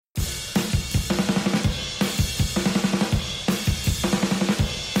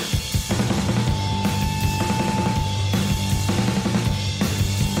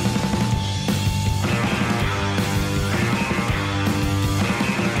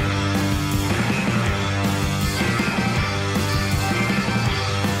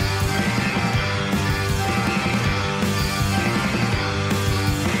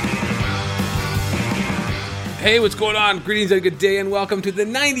Hey, what's going on? Greetings and good day, and welcome to the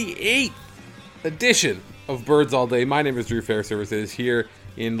 98th edition of Birds All Day. My name is Drew Fairservice. It is here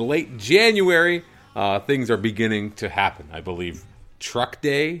in late January. Things are beginning to happen. I believe Truck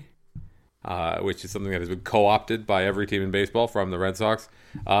Day, which is something that has been co-opted by every team in baseball from the Red Sox.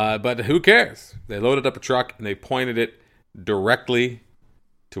 But who cares? They loaded up a truck and they pointed it directly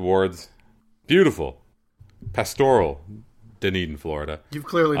towards beautiful, pastoral Dunedin, Florida. You've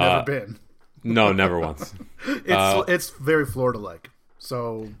clearly never been. No, never once. It's very Florida-like.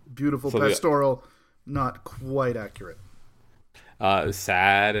 So beautiful, pastoral, not quite accurate.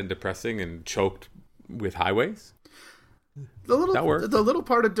 Sad and depressing and choked with highways. The little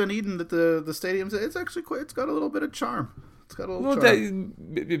part of Dunedin that the stadium's, it's actually quite, it's got a little bit of charm. It's got a little charm.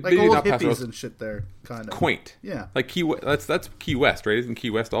 Like old hippies and shit there, kind of. Quaint. Yeah. Like Key West, that's Key West, right? Isn't Key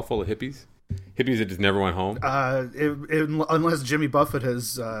West all full of hippies? Hippies that just never went home? Unless Jimmy Buffett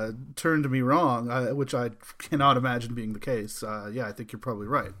has turned me wrong, which I cannot imagine being the case. Yeah, I think you're probably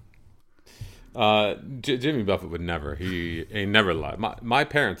right. Jimmy Buffett would never. He never lied. My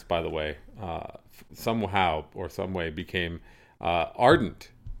parents, by the way, somehow or some way became ardent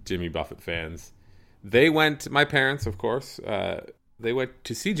Jimmy Buffett fans. They went, my parents, of course, they went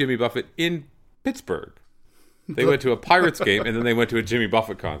to see Jimmy Buffett in Pittsburgh. They went to a Pirates game, and then they went to a Jimmy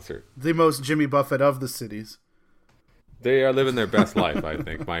Buffett concert. The most Jimmy Buffett of the cities. They are living their best life, I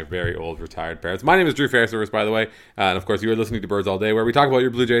think, my very old retired parents. My name is Drew Fairservice, by the way, and of course you are listening to Birds All Day, where we talk about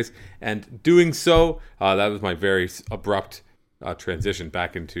your Blue Jays, and doing so, that was my very abrupt transition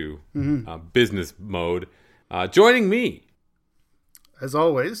back into business mode. Joining me, as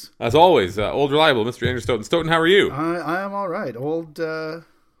always, old reliable Mr. Andrew Stoughton. Stoughton, how are you? I am all right.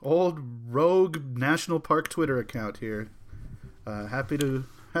 Old rogue National Park Twitter account here. Happy to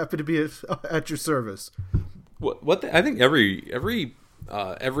be at your service. I think everything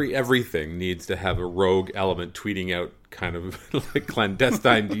needs to have a rogue element tweeting out kind of like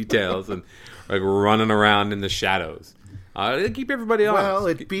clandestine details and like running around in the shadows. Keep everybody honest. Well,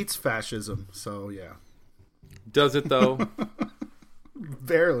 it beats fascism, so yeah. Does it though?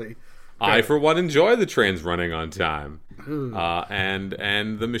 Barely. I, for one, enjoy the trains running on time, and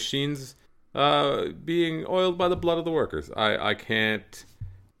the machines being oiled by the blood of the workers. I can't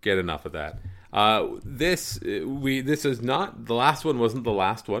get enough of that. This is not the last one. Wasn't the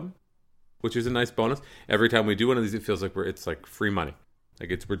last one, which is a nice bonus. Every time we do one of these, it feels like it's like free money,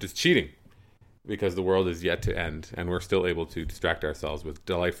 like we're just cheating because the world is yet to end, and we're still able to distract ourselves with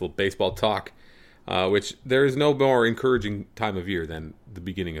delightful baseball talk. Which there is no more encouraging time of year than the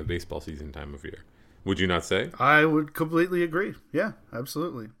beginning of baseball season time of year. Would you not say? I would completely agree. Yeah,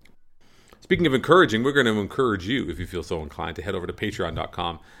 absolutely. Speaking of encouraging, we're going to encourage you, if you feel so inclined, to head over to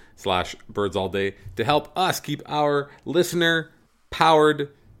patreon.com/birdsallday to help us keep our listener-powered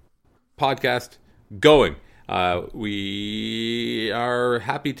podcast going. We are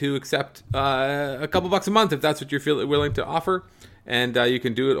happy to accept a couple bucks a month if that's what you're willing to offer. And you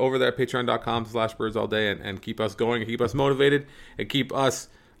can do it over there at patreon.com/birdsallday and keep us going and keep us motivated and keep us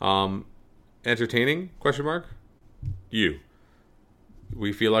entertaining, ? You.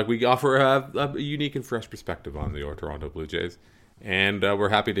 We feel like we offer a unique and fresh perspective on the Toronto Blue Jays. And we're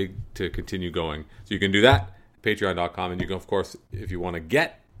happy to continue going. So you can do that at patreon.com. And you can, of course, if you want to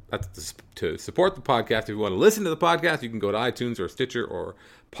support the podcast, if you want to listen to the podcast, you can go to iTunes or Stitcher or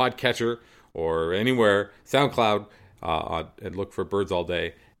Podcatcher or anywhere, SoundCloud, and look for Birds All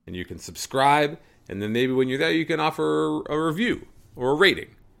Day, and you can subscribe, and then maybe when you're there you can offer a review or a rating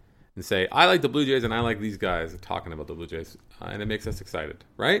and say, I like the Blue Jays and I like these guys talking about the Blue Jays, and it makes us excited,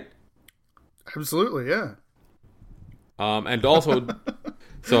 right? Absolutely, yeah. And also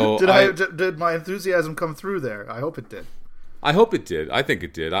so did my enthusiasm come through there? I hope it did. I hope it did. I think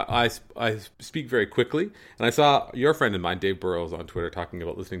it did. I speak very quickly, and I saw your friend of mine, Dave Burrows, on Twitter talking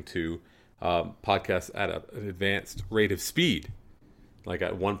about listening to podcasts at an advanced rate of speed, like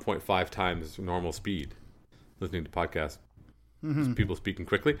at 1.5 times normal speed, listening to podcasts. People speaking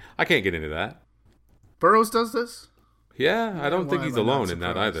quickly. I can't get into that. Burroughs does this? Yeah, I don't think he's alone in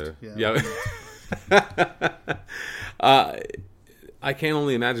that either. Yeah. I can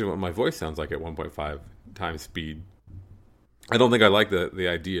only imagine what my voice sounds like at 1.5 times speed. I don't think I like the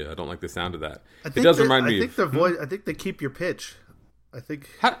idea. I don't like the sound of that. It does remind me. I think the voice. I think they keep your pitch. I think.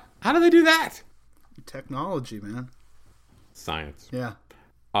 How do they do that? Technology, man. Science. Yeah.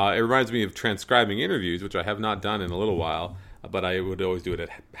 It reminds me of transcribing interviews, which I have not done in a little while, but I would always do it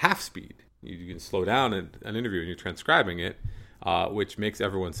at half speed. You can slow down an interview and you're transcribing it, which makes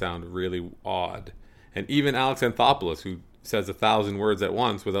everyone sound really odd. And even Alex Anthopoulos, who says 1,000 words at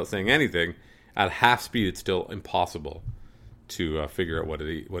once without saying anything, at half speed, it's still impossible to figure out what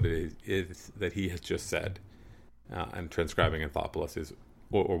it is that he has just said. and transcribing Anthopoulos is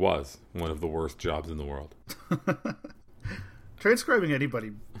or was one of the worst jobs in the world. Transcribing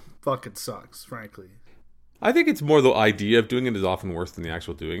anybody fucking sucks, frankly. I think it's more the idea of doing it is often worse than the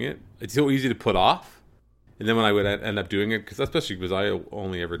actual doing it. It's so easy to put off. And then when I would end up doing it, especially because I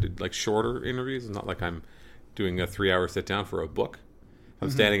only ever did like shorter interviews. It's not like I'm doing a 3-hour sit down for a book. I'm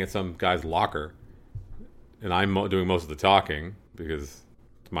standing at some guy's locker and I'm doing most of the talking because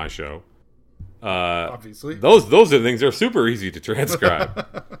it's my show. Obviously. Those are the things that are super easy to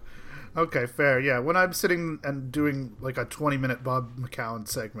transcribe. Okay, fair. Yeah, when I'm sitting and doing like a 20-minute Bob McCown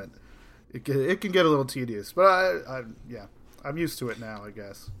segment, it can get a little tedious. But I'm used to it now, I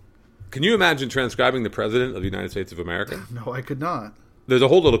guess. Can you imagine transcribing the President of the United States of America? No, I could not. There's a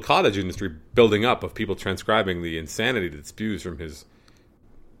whole little cottage industry building up of people transcribing the insanity that spews from his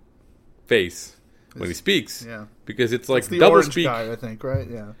face when he speaks. Yeah. Because it's like the double orange speak. guy, I think, right?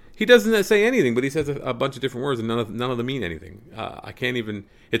 Yeah. He doesn't say anything, but he says a bunch of different words, and none of them mean anything. I can't even...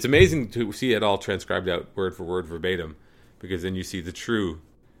 It's amazing to see it all transcribed out word for word verbatim, because then you see the true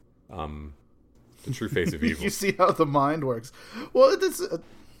face of evil. You see how the mind works. Well,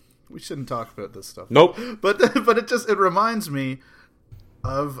 we shouldn't talk about this stuff. Nope. But it reminds me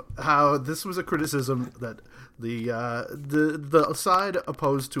of how this was a criticism that the side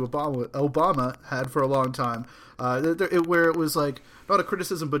opposed to Obama had for a long time, where it was like not a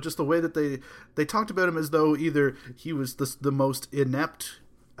criticism, but just the way that they talked about him as though either he was the most inept,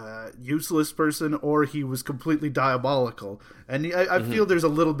 useless person, or he was completely diabolical. And I feel there's a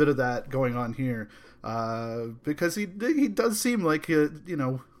little bit of that going on here, because he does seem like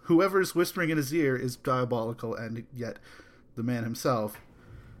whoever's whispering in his ear is diabolical, and yet the man himself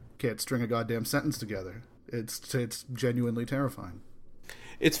can't string a goddamn sentence together. It's genuinely terrifying.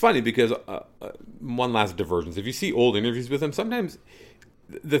 It's funny because one last divergence. If you see old interviews with him, sometimes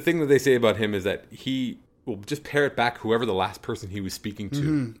the thing that they say about him is that he will just parrot back whoever the last person he was speaking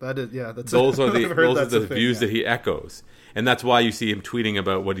to. Mm-hmm. Those are the views that he echoes, and that's why you see him tweeting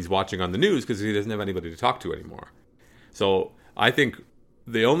about what he's watching on the news, because he doesn't have anybody to talk to anymore. So I think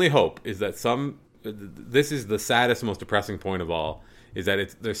the only hope is that this is the saddest, most depressing point of all, is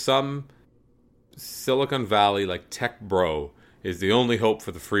that there's some Silicon Valley like tech bro is the only hope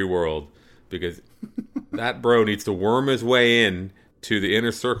for the free world, because that bro needs to worm his way in to the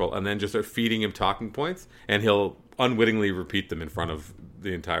inner circle and then just start feeding him talking points, and he'll unwittingly repeat them in front of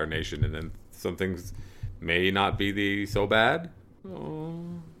the entire nation, and then some things may not be so bad. Oh,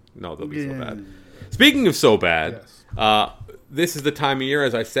 no, they'll be so bad. Speaking of so bad, yes. This is the time of year,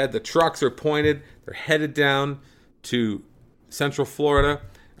 as I said, the trucks are pointed, they're headed down to Central Florida.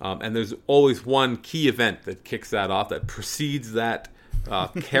 And there's always one key event that kicks that off, that precedes that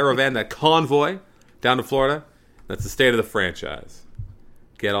caravan, that convoy down to Florida. That's the state of the franchise.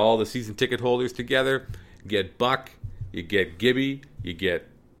 Get all the season ticket holders together. Get Buck, you get Gibby, you get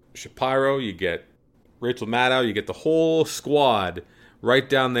Shapiro, you get Rachel Maddow, you get the whole squad right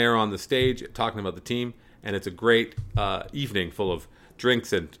down there on the stage talking about the team. And it's a great evening full of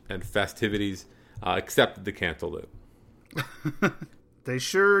drinks and festivities, except that they canceled it. They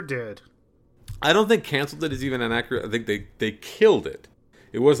sure did. I don't think canceled it is even inaccurate. I think they killed it.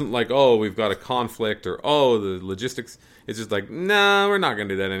 It wasn't like, oh, we've got a conflict, or, oh, the logistics. It's just like, nah, we're not going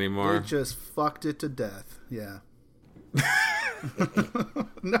to do that anymore. They just fucked it to death. Yeah.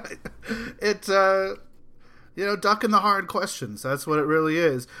 No, it's, ducking the hard questions. That's what it really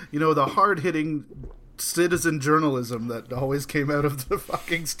is. The hard-hitting citizen journalism that always came out of the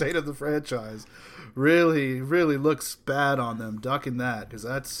fucking state of the franchise really, really looks bad on them ducking that, because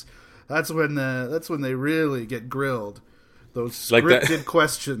that's when they really get grilled. Those scripted like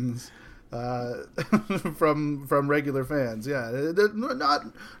questions from regular fans. Yeah,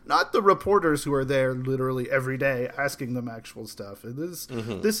 not the reporters who are there literally every day asking them actual stuff.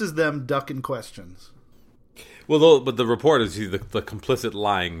 This is them ducking questions. Well, but the reporters, the complicit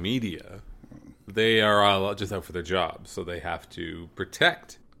lying media, they are just out for their job, so they have to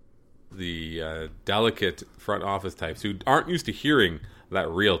protect the delicate front office types who aren't used to hearing that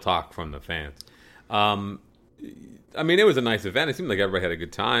real talk from the fans. I mean, it was a nice event. It seemed like everybody had a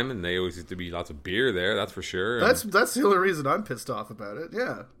good time, and they always used to be lots of beer there. That's for sure. That's the only reason I'm pissed off about it.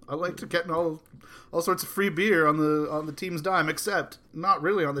 Yeah, I like to get all sorts of free beer on the team's dime, except not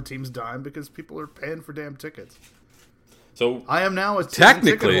really on the team's dime, because people are paying for damn tickets. So I am now a season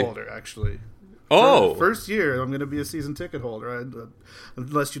ticket holder, actually. Oh, first year I'm going to be a season ticket holder,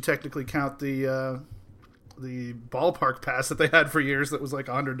 unless you technically count the ballpark pass that they had for years that was like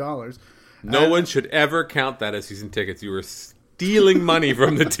 $100. No one should ever count that as season tickets. You were stealing money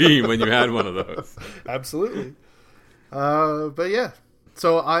from the team when you had one of those. Absolutely. But yeah,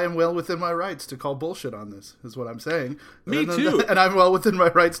 So I am well within my rights to call bullshit on this, is what I'm saying. Me too. And I'm well within my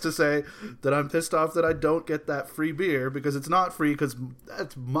rights to say that I'm pissed off that I don't get that free beer, because it's not free, because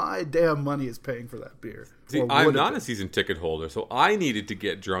that's my damn money is paying for that beer. See, I'm not a season ticket holder, so I needed to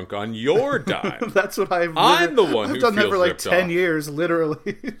get drunk on your dime. That's what I'm the one who I've done that for like 10 off. years,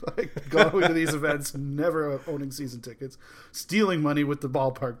 literally. Like going to these events, never owning season tickets, stealing money with the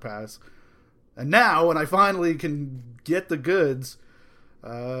ballpark pass. And now, when I finally can get the goods,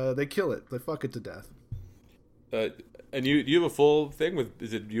 they kill it. They fuck it to death. And you have a full thing with?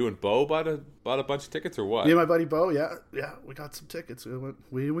 Is it you and Bo bought a bunch of tickets or what? Me and my buddy Bo, yeah, we got some tickets.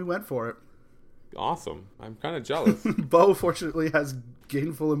 We went for it. Awesome. I'm kind of jealous. Bo fortunately has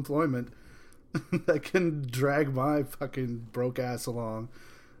gainful employment that can drag my fucking broke ass along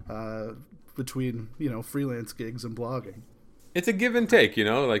between freelance gigs and blogging. It's a give and take,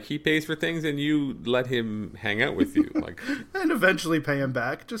 like he pays for things and you let him hang out with you, like, and eventually pay him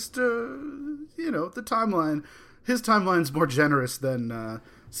back. Just the timeline. His timeline's more generous than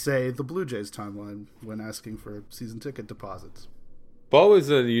say the Blue Jays timeline when asking for season ticket deposits. Bo is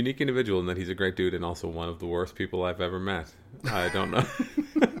a unique individual in that he's a great dude and also one of the worst people I've ever met. I don't know.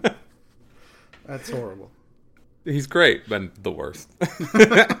 That's horrible. He's great, but the worst.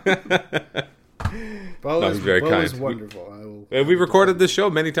 Bo he's very kind. Is wonderful. We recorded this show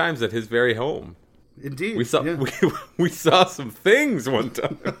many times at his very home. Indeed, we saw some things one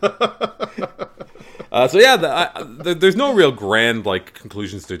time. There's no real grand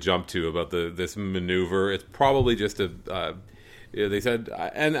conclusions to jump to about this maneuver. It's probably just they said,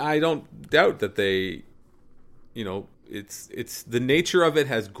 and I don't doubt that they, it's the nature of it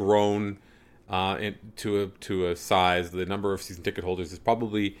has grown to a size. The number of season ticket holders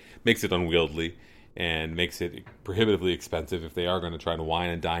probably makes it unwieldy and makes it prohibitively expensive if they are going to try to wine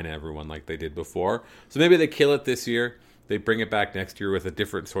and dine everyone like they did before. So maybe they kill it this year. They bring it back next year with a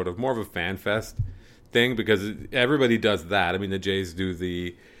different sort of more of a fan fest thing, because everybody does that. I mean, the Jays do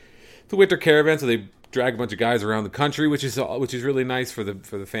the winter caravan, so they drag a bunch of guys around the country, which is really nice for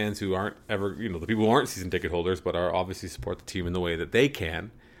the fans who aren't ever, the people who aren't season ticket holders but are obviously support the team in the way that they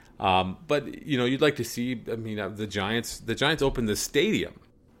can. But you'd like to see. I mean, the Giants opened the stadium.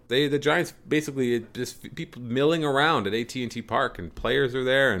 The Giants basically just people milling around at AT&T Park, and players are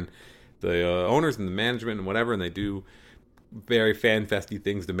there, and the owners and the management and whatever, and they do very fan-festy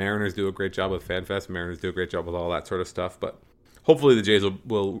things. The Mariners do a great job with FanFest. Mariners do a great job with all that sort of stuff. But hopefully the Jays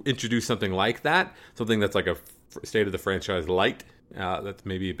will introduce something like that, something that's like a state of the franchise light, that's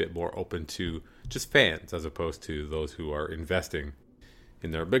maybe a bit more open to just fans as opposed to those who are investing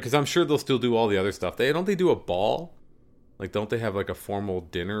in there. Because I'm sure they'll still do all the other stuff. They do a ball. Like, don't they have like a formal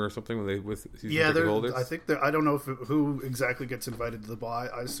dinner or something with season ticket holders? I think I don't know who exactly gets invited to the ball.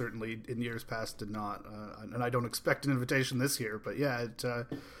 I certainly in years past did not, and I don't expect an invitation this year. But yeah,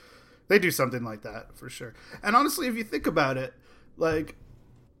 they do something like that for sure. And honestly, if you think about it, like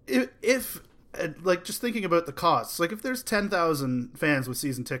if just thinking about the costs, like if there's 10,000 fans with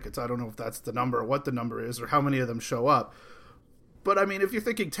season tickets, I don't know if that's the number or what the number is or how many of them show up. But I mean, if you're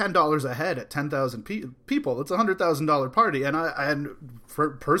thinking $10 a head at 10,000 people, it's a $100,000 party. And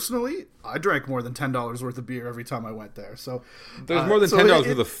personally, I drank more than $10 worth of beer every time I went there. So there's more than $10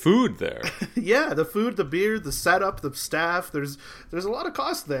 worth of food there. Yeah, the food, the beer, the setup, the staff. There's a lot of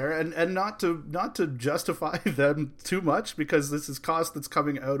cost there, and not to justify them too much, because this is cost that's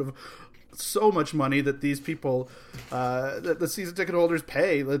coming out of so much money that these people, that the season ticket holders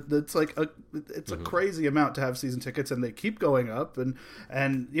pay. It's like a crazy amount to have season tickets, and they keep going up. And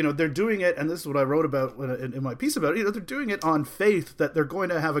they're doing it. And this is what I wrote about in my piece about it. They're doing it on faith that they're going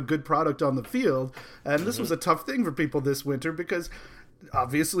to have a good product on the field. And this was a tough thing for people this winter, because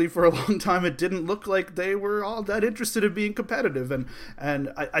obviously for a long time it didn't look like they were all that interested in being competitive.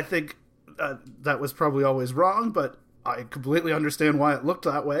 And I think that was probably always wrong, but I completely understand why it looked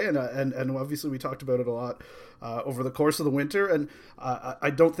that way, and obviously we talked about it a lot over the course of the winter, and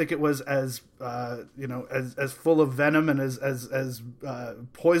I don't think it was as full of venom and as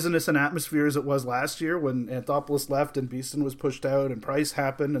poisonous an atmosphere as it was last year when Anthopoulos left and Beeston was pushed out and Price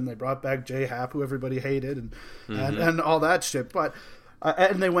happened and they brought back Jay Happ, who everybody hated, and all that shit. But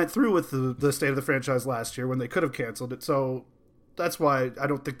and they went through with the state of the franchise last year when they could have canceled it. So that's why I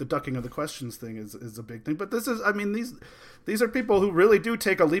don't think the ducking of the questions thing is a big thing. But this is, I mean, these are people who really do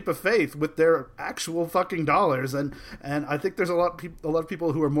take a leap of faith with their actual fucking dollars, and I think there's a lot of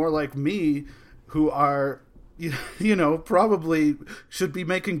people who are more like me, who are, probably should be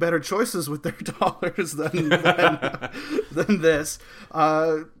making better choices with their dollars than this.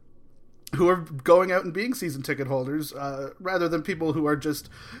 who are going out and being season ticket holders, rather than people who are just,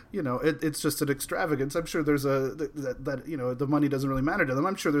 it's just an extravagance. I'm sure there's that the money doesn't really matter to them.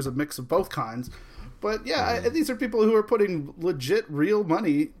 I'm sure there's a mix of both kinds. But yeah, these are people who are putting legit, real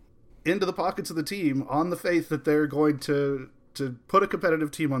money into the pockets of the team on the faith that they're going to put a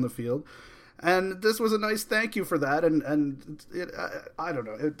competitive team on the field. And this was a nice thank you for that. And I don't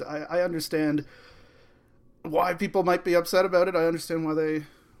know. I understand why people might be upset about it. I understand why they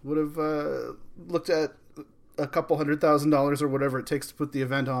would have looked at a couple $100,000 or whatever it takes to put the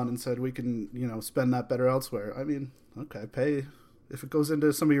event on and said, we can, spend that better elsewhere. I mean, okay, pay. If it goes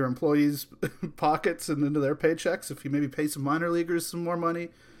into some of your employees' pockets and into their paychecks, if you maybe pay some minor leaguers some more money,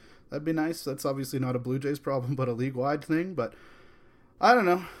 that'd be nice. That's obviously not a Blue Jays problem, but a league-wide thing. But I don't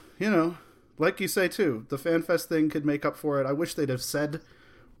know. Like you say, too, the FanFest thing could make up for it. I wish they'd have said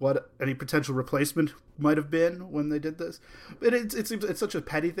what any potential replacement might have been when they did this. But it's such a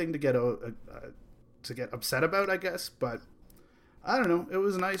petty thing to get to get upset about, I guess. But I don't know. It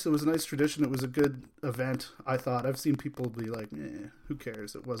was nice. It was a nice tradition. It was a good event, I thought. I've seen people be like, who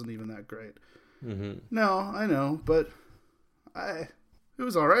cares? It wasn't even that great. Mm-hmm. No, I know, but it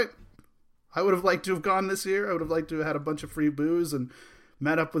was all right. I would have liked to have gone this year. I would have liked to have had a bunch of free booze and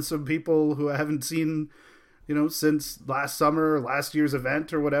met up with some people who I haven't seen, since last summer, or last year's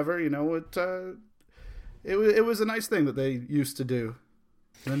event or whatever. It was a nice thing that they used to do.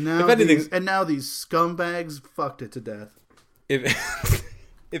 And now, these scumbags fucked it to death.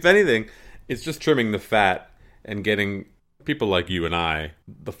 If anything, it's just trimming the fat and getting people like you and I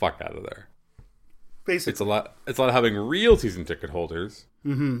the fuck out of there. Basically, it's a lot of having real season ticket holders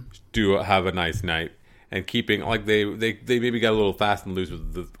do have a nice night and keeping like they maybe got a little fast and loose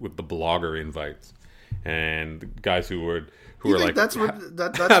with the blogger invites and guys who are like that's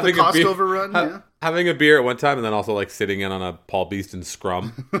the cost overrun. Having a beer at one time and then also like sitting in on a Paul Beeston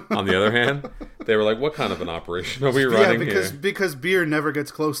scrum. On the other hand, they were like, "What kind of an operation are we running here?" Because beer never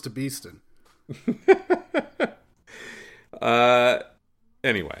gets close to Beeston.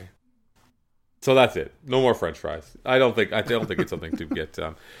 Anyway, so that's it. No more French fries. I don't think it's something to get.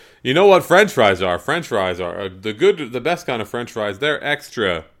 You know what French fries are? French fries are the best kind of French fries. They're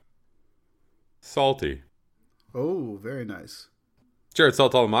extra salty. Oh, very nice. Jared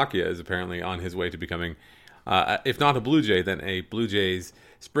Saltalamacchia is apparently on his way to becoming, if not a Blue Jay, then a Blue Jays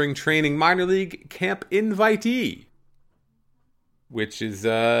spring training minor league camp invitee, which is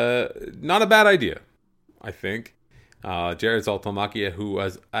not a bad idea, I think. Jared Saltalamacchia, who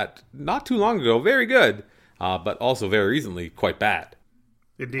was at not too long ago very good, but also very recently quite bad.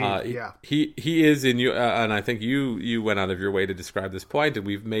 Indeed, yeah. He is in you, and I think you went out of your way to describe this point, and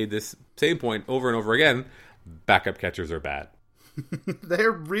we've made this same point over and over again. Backup catchers are bad.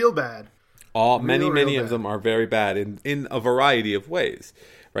 They're real bad. Many of them are very bad in a variety of ways.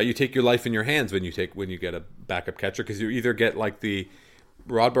 Right? You take your life in your hands when you get a backup catcher, because you either get like the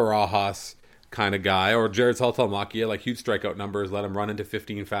Rod Barajas kind of guy or Jared Saltalamacchia, like huge strikeout numbers, let him run into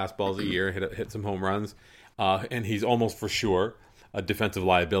 15 fastballs a year, hit some home runs, and he's almost for sure a defensive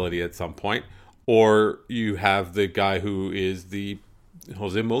liability at some point. Or you have the guy who is the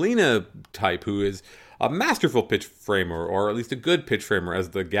Jose Molina type, who is a masterful pitch framer, or at least a good pitch framer, as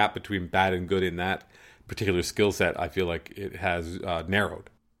the gap between bad and good in that particular skill set, I feel like it has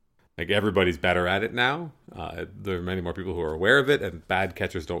narrowed. Like everybody's better at it now. There are many more people who are aware of it, and bad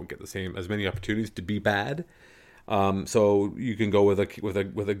catchers don't get as many opportunities to be bad. So you can go with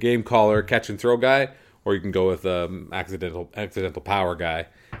a game caller, catch and throw guy, or you can go with accidental power guy.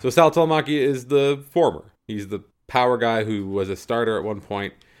 So Saltalamacchia is the former. He's the power guy who was a starter at one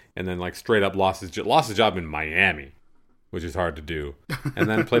point, and then like straight up lost his job in Miami, which is hard to do, and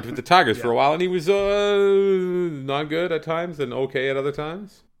then played with the Tigers for a while, and he was not good at times and okay at other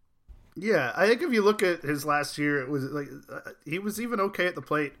times. Yeah, I think if you look at his last year, it was like he was even okay at the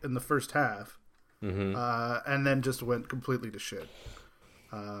plate in the first half, and then just went completely to shit.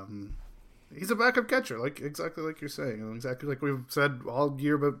 He's a backup catcher, exactly like you're saying, exactly like we've said all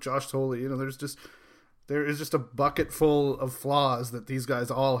year about Josh Thole. There is just a bucket full of flaws that these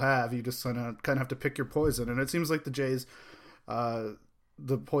guys all have. You just kind of have to pick your poison. And it seems like the Jays,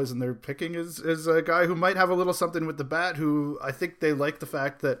 the poison they're picking is a guy who might have a little something with the bat, who I think they like the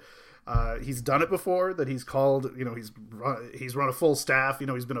fact that he's done it before, that he's called, he's run a full staff.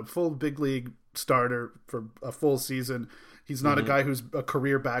 He's been a full big league starter for a full season. He's not a guy who's a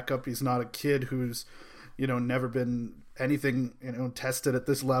career backup. He's not a kid who's, never been anything, tested at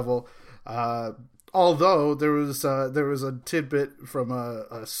this level. Although there was a tidbit from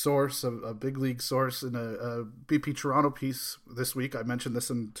a source, a big league source, in a BP Toronto piece this week. I mentioned this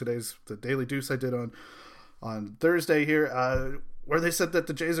in the Daily Deuce I did on Thursday here, where they said that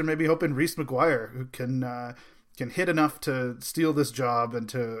the Jays are maybe hoping Reese McGuire, who can hit enough to steal this job and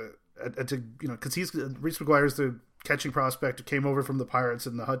to because Reese McGuire is the catching prospect who came over from the Pirates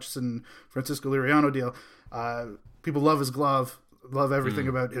in the Hutchinson Francisco Liriano deal. People love his glove, love everything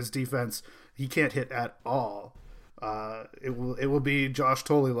about his defense. He can't hit at all. It will be Josh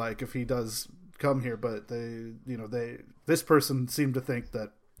Tolley like if he does come here, but this person seemed to think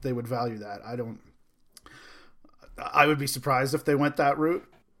that they would value that. I would be surprised if they went that route,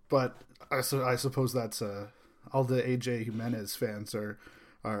 but I suppose that's all the AJ Jimenez fans are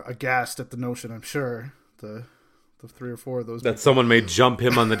aghast at the notion. I'm sure the 3 or 4 of those that someone may jump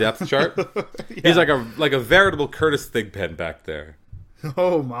him on the depth chart. Yeah. He's like a veritable Curtis Thigpen back there.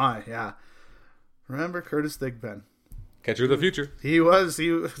 Oh my, yeah. Remember Curtis Thigpen, catcher of the future. He was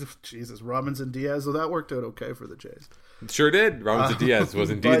Jesus. Robinson Diaz. So that worked out okay for the Jays. It sure did. Robinson Diaz was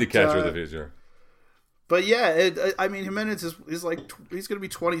indeed the catcher of the future. But yeah, Jimenez is like he's going to be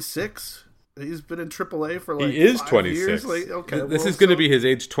 26. He's been in AAA for he is 26. Years. Like, okay, this is going to be his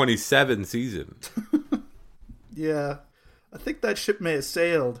age 27 season. Yeah, I think that ship may have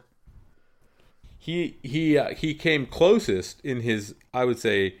sailed. He came closest in his, I would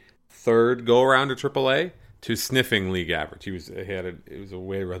say, third go around to AAA to sniffing league average. It was a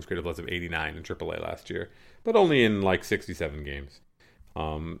weighted runs created plus of 89 in AAA last year, but only in like 67 games.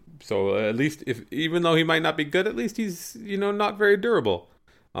 So at least even though he might not be good, at least he's not very durable,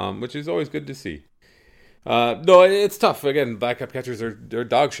 which is always good to see. No, it's tough. Again, backup catchers they're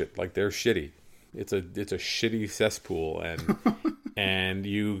dog shit. Like they're shitty. It's a shitty cesspool, and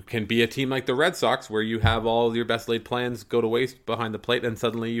you can be a team like the Red Sox where you have all your best laid plans go to waste behind the plate, and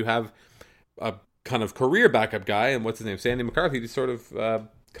suddenly you have a kind of career backup guy, and what's his name, Sandy McCarthy, to sort of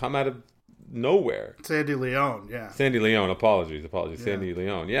come out of nowhere. Sandy Leone, yeah. Sandy Leone, apologies. Yeah. Sandy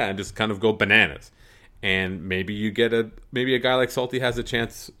Leone, yeah, and just kind of go bananas. And maybe you get a guy like Salty has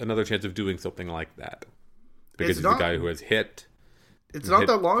another chance of doing something like that because he's a guy who has hit. It's not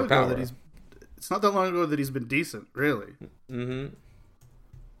that long ago that he's. It's not that long ago that he's been decent, really. Mm-hmm.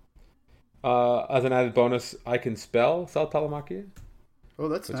 As an added bonus, I can spell Sal Talamaki. Oh,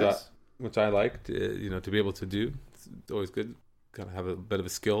 that's nice. Which I like, to be able to do. It's always good. Kind of have a bit of a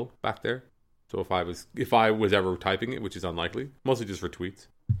skill back there. So if I was ever typing it, which is unlikely, mostly just for tweets,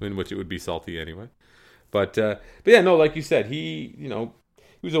 in which it would be Salty anyway. But yeah, no, like you said, he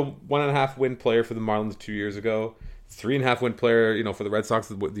was a 1.5 win player for the Marlins 2 years ago. 3.5 win player, for the Red Sox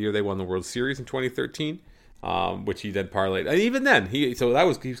the year they won the World Series in 2013, which he then parlayed. And even then, he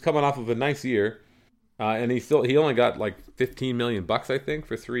was coming off of a nice year, and he only got like $15 million, I think,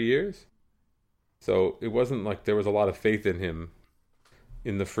 for 3 years. So it wasn't like there was a lot of faith in him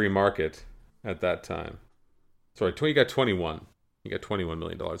in the free market at that time. Sorry, he got 21. He got $21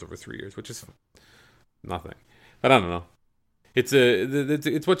 million over 3 years, which is nothing. But I don't know.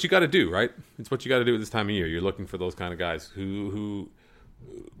 It's what you got to do, right? It's what you got to do at this time of year. You're looking for those kind of guys who,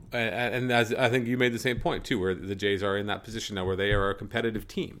 and as I think you made the same point too, where the Jays are in that position now where they are a competitive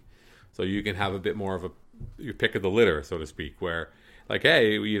team, so you can have a bit more of your pick of the litter, so to speak, where like,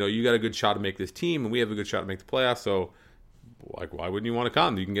 hey, you got a good shot to make this team, and we have a good shot to make the playoffs. So, like, why wouldn't you want to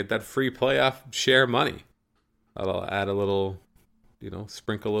come? You can get that free playoff share money. That'll add a little,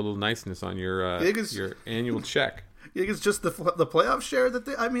 sprinkle a little niceness on your annual check. You think it's just the playoff share that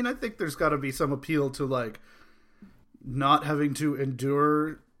I think there's got to be some appeal to like not having to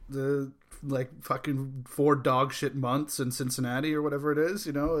endure the like fucking 4 dog shit months in Cincinnati or whatever it is.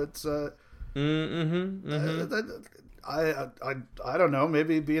 It's I don't know.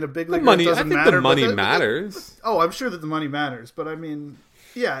 Maybe being a big leaguer doesn't matter. The money matters. I'm sure that the money matters, but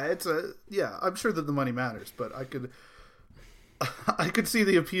yeah, I'm sure that the money matters, but I could see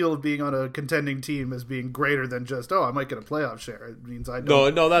the appeal of being on a contending team as being greater than just I might get a playoff share. It means I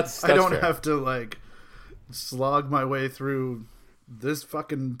don't. No, that's I don't fair. have to like slog my way through this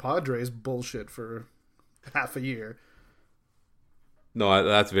fucking Padres bullshit for half a year. No,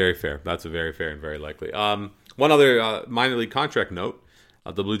 that's very fair. That's very fair and very likely. One other minor league contract note: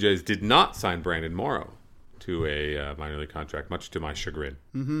 the Blue Jays did not sign Brandon Morrow to a minor league contract, much to my chagrin.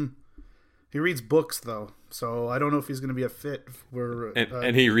 Mm-hmm. He reads books, though, so I don't know if he's going to be a fit for...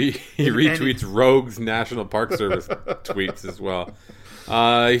 And he retweets Rogue's National Park Service tweets as well.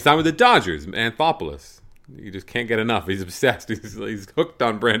 He signed with the Dodgers, Anthopoulos. He just can't get enough. He's obsessed. He's hooked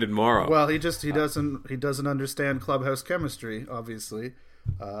on Brandon Morrow. Well, he doesn't understand clubhouse chemistry, obviously.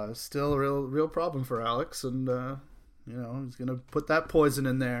 Still a real problem for Alex, and he's going to put that poison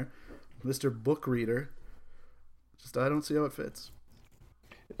in there, Mr. Book Reader. Just I don't see how it fits.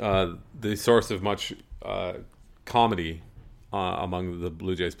 The source of much comedy among the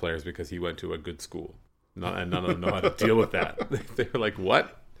Blue Jays players because he went to a good school. and none of them know how to deal with that. They were like,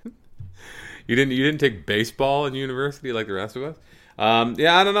 "What? You didn't take baseball in university like the rest of us?"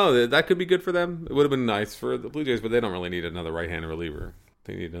 Yeah, I don't know. That could be good for them. It would have been nice for the Blue Jays, but they don't really need another right-handed reliever.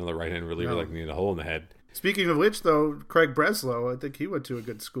 They need another right-handed reliever like they need a hole in the head. Speaking of which, though, Craig Breslow, I think he went to a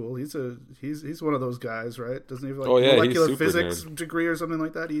good school. He's one of those guys, right? Doesn't he have molecular physics degree or something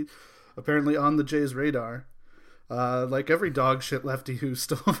like that? He apparently on the Jays' radar, like every dog shit lefty who's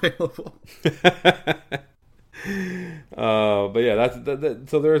still available. But yeah,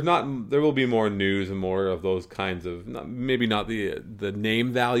 so there will be more news and more of those kinds of maybe not the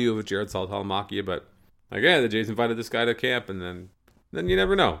name value of a Jared Saltalamacchia, but again, the Jays invited this guy to camp, and then you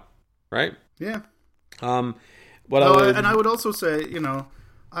never know, right? Yeah. And I would also say,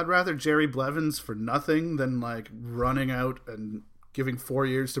 I'd rather Jerry Blevins for nothing than like running out and giving 4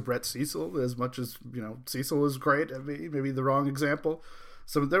 years to Brett Cecil. As much as Cecil is great, maybe the wrong example.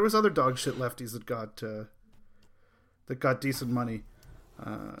 So there was other dog shit lefties that got decent money.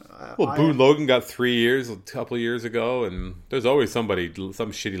 Boone Logan got 3 years a couple of years ago, and there's always some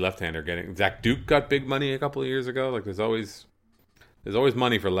shitty left-hander getting. Zach Duke got big money a couple of years ago. Like there's always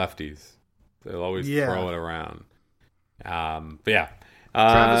money for lefties. They'll always throw it around. But yeah,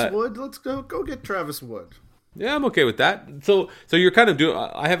 Travis Wood. Let's go get Travis Wood. Yeah, I'm okay with that. So you're kind of doing.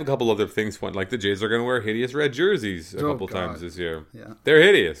 I have a couple other things. Like the Jays are going to wear hideous red jerseys a couple times this year. Yeah, they're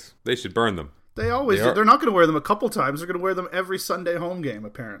hideous. They should burn them. They always do. They're not going to wear them a couple times. They're going to wear them every Sunday home game,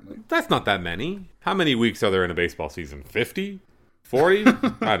 apparently. That's not that many. How many weeks are there in a baseball season? 50? 40?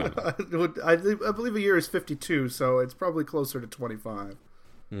 I don't know. I believe a year is 52, so it's probably closer to 25.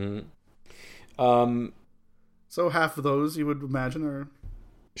 Mm-hmm. So half of those you would imagine are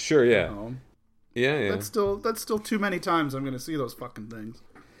sure, yeah. Yeah. That's still too many times I'm going to see those fucking things.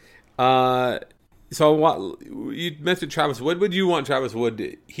 So what you mentioned Travis Wood? Would you want Travis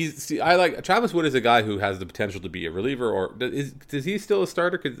Wood? I like Travis Wood is a guy who has the potential to be a reliever, or is he still a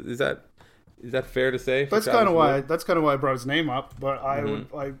starter? Is that fair to say? That's kind of why I brought his name up. But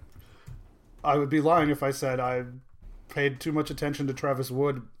I would be lying if I said I paid too much attention to Travis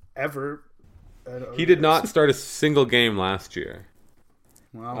Wood ever. He did not start a single game last year.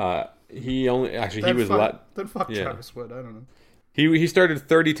 Wow. He only actually then he was then fuck Travis Wood. I don't know. He started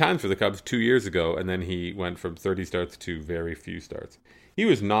 30 times for the Cubs 2 years ago, and then he went from 30 starts to very few starts. He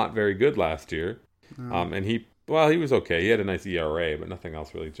was not very good last year, and he was okay. He had a nice ERA, but nothing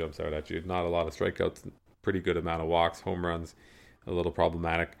else really jumps out at you. Not a lot of strikeouts, pretty good amount of walks, home runs, a little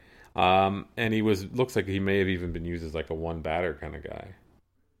problematic. And looks like he may have even been used as like a one batter kind of guy,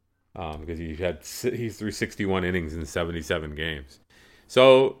 because he threw 61 innings in 77 games.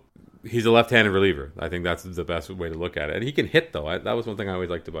 So he's a left-handed reliever. I think that's the best way to look at it. And he can hit, though. That was one thing I always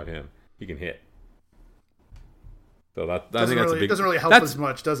liked about him. He can hit. So I think that's a big. Doesn't really help as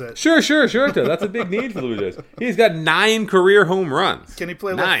much, does it? Sure. It does. That's a big need for the Blue Jays. He's got 9 career home runs. Can he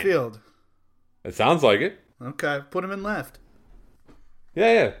play left field? It sounds like it. Okay, put him in left.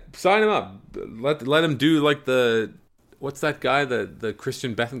 Yeah. Sign him up. Let him do like what's that guy? The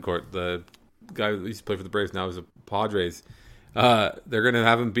Christian Bethancourt, the guy who used to play for the Braves, now is a Padres. They're going to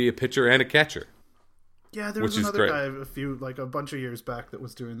have him be a pitcher and a catcher. Yeah, there was another guy a bunch of years back that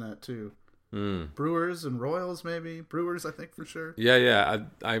was doing that too. Brewers and Royals, maybe. Brewers, I think, for sure. Yeah.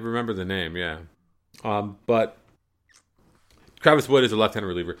 I remember the name, yeah. But Travis Wood is a left-handed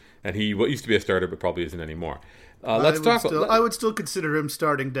reliever, and he used to be a starter, but probably isn't anymore. I would still consider him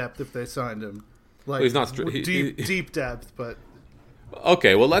starting depth if they signed him. Like, he's not deep depth, but...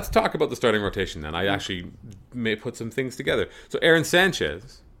 Okay, well, let's talk about the starting rotation then. I actually may put some things together. So Aaron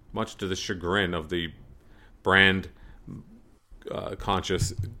Sanchez, much to the chagrin of the brand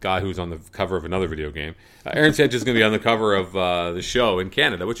conscious guy who's on the cover of another video game, Aaron Sanchez is going to be on the cover of the show in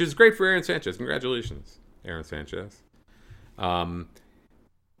Canada, which is great for Aaron Sanchez. Congratulations, Aaron Sanchez.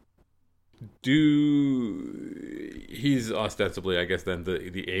 He's ostensibly, I guess, then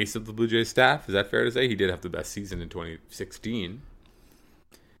the ace of the Blue Jays staff. Is that fair to say? He did have the best season in 2016.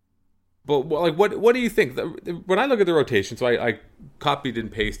 But what do you think? When I look at the rotation, so I copied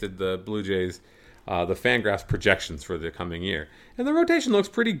and pasted the Blue Jays, the Fangraphs projections for the coming year, and the rotation looks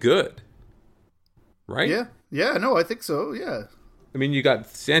pretty good, right? Yeah, no, I think so. Yeah. I mean, you got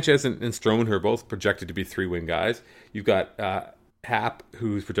Sanchez and Stroman, who are both projected to be 3-win guys. You've got Happ,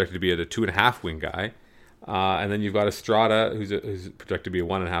 who's projected to be a 2.5-win guy, and then you've got Estrada, who's projected to be a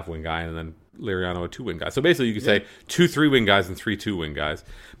 1.5-win guy, and then Liriano, a 2-win guy. So basically, you could say 2 3-win guys and 3 2-win guys.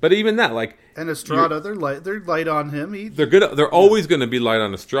 But even that, and Estrada, they're light on him. They're good. They're always going to be light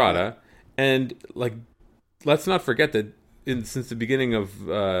on Estrada, and let's not forget that since the beginning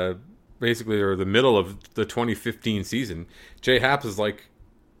of basically or the middle of the 2015 season, Jay Happ is like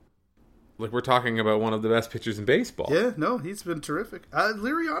like we're talking about one of the best pitchers in baseball. Yeah, no, he's been terrific.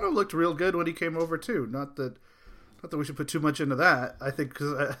 Liriano looked real good when he came over too. Not that we should put too much into that. I think,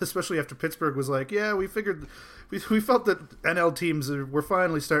 cause especially after Pittsburgh was like, yeah, we figured, we felt that NL teams were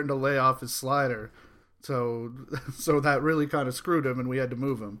finally starting to lay off his slider, so that really kind of screwed him, and we had to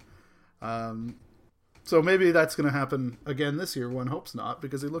move him. So maybe that's going to happen again this year. One hopes not,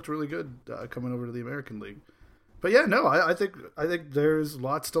 because he looked really good coming over to the American League. But yeah, no, I think there's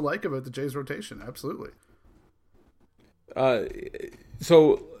lots to like about the Jays rotation. Absolutely.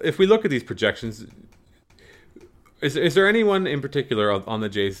 So if we look at these projections, is there anyone in particular on the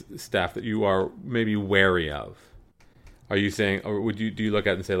Jays staff that you are maybe wary of? Are you saying, or do you look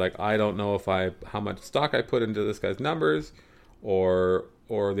at it and say, like, I don't know how much stock I put into this guy's numbers, or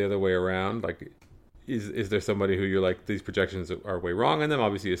the other way around? Like, is there somebody who you're like, these projections are way wrong in them?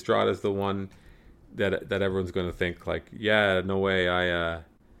 Obviously, Estrada's the one that everyone's going to think like, yeah, no way,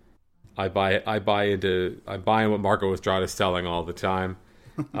 I buy into what Marco Estrada's selling all the time.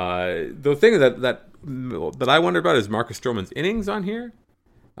 The thing that I wonder about is Marcus Stroman's innings on here.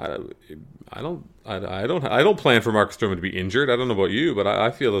 I don't plan for Marcus Stroman to be injured. I don't know about you, but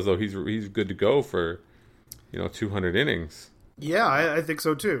I feel as though he's good to go for 200 innings. Yeah, I think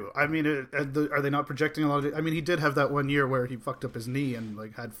so too. I mean, are they not projecting a lot of? I mean, he did have that one year where he fucked up his knee and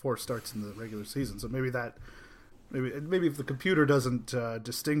like had 4 starts in the regular season. So maybe if the computer doesn't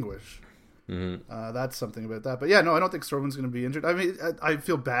distinguish, that's something about that. But yeah, no, I don't think Stroman's going to be injured. I mean, I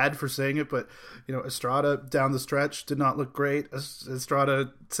feel bad for saying it, but Estrada down the stretch did not look great.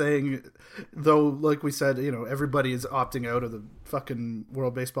 Estrada saying, though, like we said, everybody is opting out of the fucking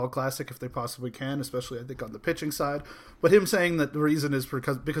World Baseball Classic if they possibly can, especially I think on the pitching side. But him saying that the reason is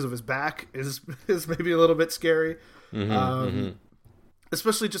because of his back is maybe a little bit scary.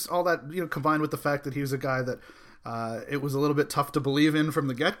 Especially just all that combined with the fact that he was a guy that it was a little bit tough to believe in from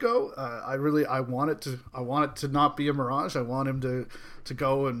the get-go. I want it to not be a mirage. I want him to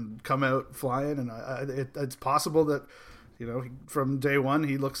go and come out flying, and it's possible that from day one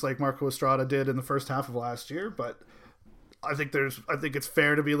he looks like Marco Estrada did in the first half of last year. But I think it's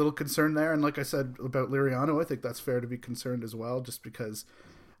fair to be a little concerned there. And like I said about Liriano, I think that's fair to be concerned as well, just because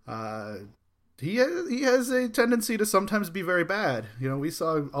he has a tendency to sometimes be very bad. We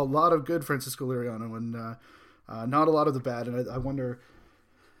saw a lot of good Francisco Liriano and not a lot of the bad, and I wonder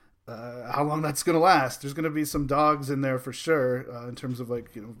how long that's going to last. There's going to be some dogs in there for sure in terms of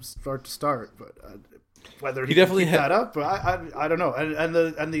start to start, but whether he definitely can keep that up, I don't know. And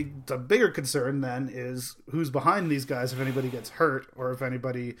the bigger concern then is who's behind these guys if anybody gets hurt or if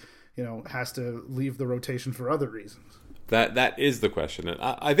anybody has to leave the rotation for other reasons. That is the question, and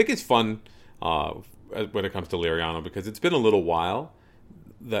I think it's fun when it comes to Liriano because it's been a little while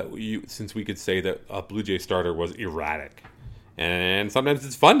since we could say that a Blue Jay starter was erratic. And sometimes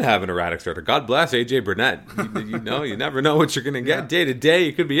it's fun to have an erratic starter. God bless AJ Burnett. You never know what you're going to get. Day to day,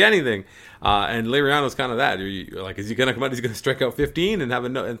 it could be anything. And Liriano's kind of that. You're like, is he going to come out? He's going to strike out 15 and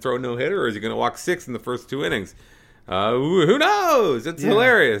and throw a no hitter, or is he going to walk 6 in the first 2 innings? Who knows? It's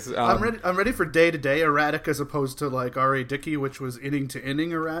hilarious. I'm ready for day to day erratic as opposed to like R.A. Dickey, which was inning to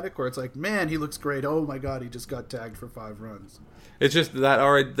inning erratic, where it's like, man, he looks great. Oh my God, he just got tagged for 5 runs. It's just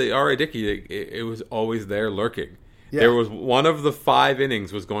that the R.A. Dickey, it was always there lurking. Yeah. There was one of the 5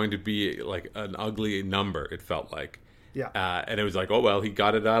 innings was going to be like an ugly number, it felt like. Yeah. And it was like, oh, well, he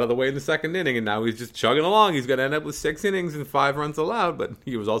got it out of the way in the second inning, and now he's just chugging along. He's going to end up with 6 innings and 5 runs allowed, but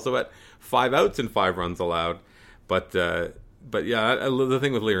he was also at 5 outs and 5 runs allowed. But yeah, the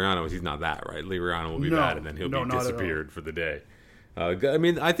thing with Liriano is he's not that, right? Liriano will be bad, and then he'll be disappeared for the day. I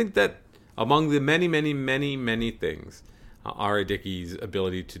mean, I think that among the many, many, many, many things, R.A. Dickey's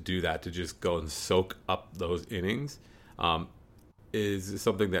ability to do that, to just go and soak up those innings, is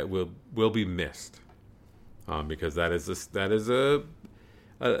something that will be missed, because that is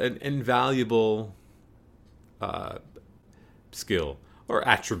an invaluable skill or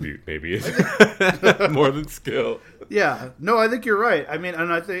attribute, maybe more than skill. Yeah, no, I think you're right. I mean,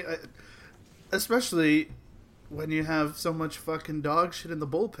 and I think especially when you have so much fucking dog shit in the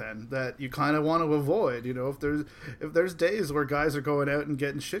bullpen that you kind of want to avoid. If there's days where guys are going out and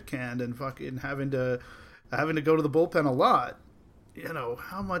getting shit canned and fucking having to go to the bullpen a lot,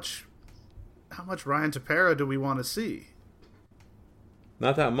 how much Ryan Tepera do we want to see?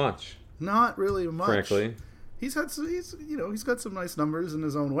 Not that much. Not really much, frankly. He's got some nice numbers in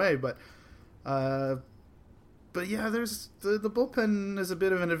his own way, but yeah, there's the bullpen is a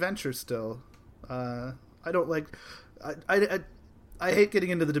bit of an adventure still. I don't like. I hate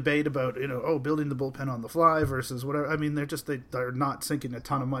getting into the debate about building the bullpen on the fly versus whatever. I mean, they're not sinking a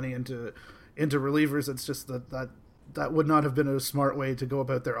ton of money into relievers. It's just that that would not have been a smart way to go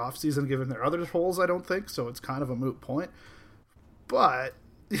about their offseason given their other holes, I don't think. So it's kind of a moot point. But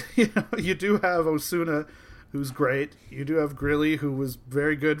you do have Osuna, who's great. You do have Grilly, who was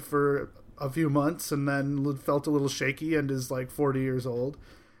very good for a few months and then felt a little shaky and is like 40 years old.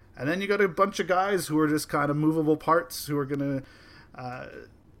 And then you got a bunch of guys who are just kind of movable parts who are going to...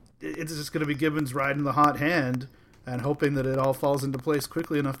 it's just going to be Gibbons riding the hot hand and hoping that it all falls into place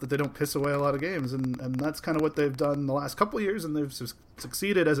quickly enough that they don't piss away a lot of games. And that's kind of what they've done the last couple of years, and they've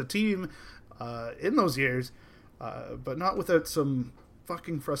succeeded as a team in those years, but not without some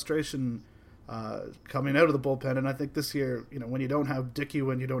fucking frustration coming out of the bullpen. And I think this year, when you don't have Dickey,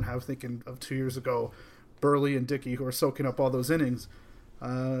 when you don't have, thinking of 2 years ago, Burley and Dickey, who are soaking up all those innings,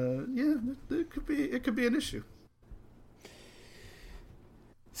 it could be an issue.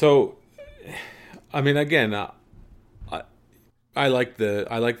 So, I mean, again, I like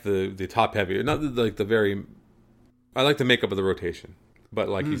the top heavy, not like the very. I like the makeup of the rotation, but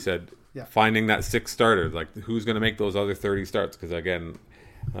like you said, finding that sixth starter, like who's going to make those other 30 starts? Because again,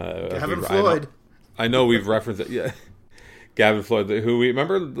 Gavin Floyd. I know we've referenced it. Yeah, Gavin Floyd. Who we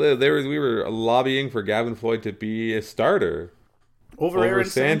were lobbying for Gavin Floyd to be a starter over Aaron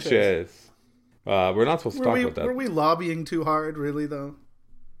Sanchez. We're not supposed to talk about that. Were we lobbying too hard, really, though?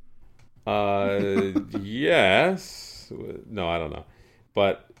 Yes. No, I don't know.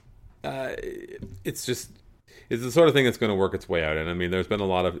 But it's the sort of thing that's going to work its way out. And I mean, there's been a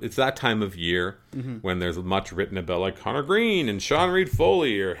lot of... It's that time of year when there's much written about, like, Connor Green and Sean Reed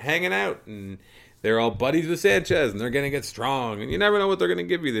Foley are hanging out and they're all buddies with Sanchez and they're going to get strong. And you never know what they're going to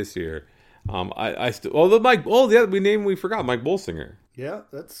give you this year. We forgot Mike Bolsinger. Yeah,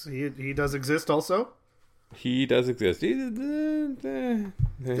 he does exist also. He does exist.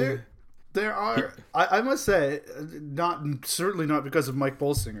 There are, I must say, certainly not because of Mike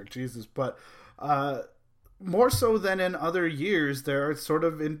Bolsinger, Jesus, but more so than in other years, there are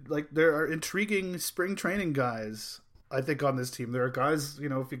there are intriguing spring training guys. I think on this team, there are guys,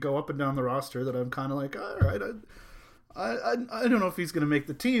 if you go up and down the roster, that I'm kind of like, all right, I don't know if he's going to make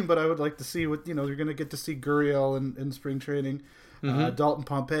the team, but I would like to see what you're going to get to see Gurriel in spring training. Dalton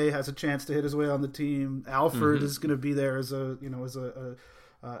Pompey has a chance to hit his way on the team. Alford is going to be there as a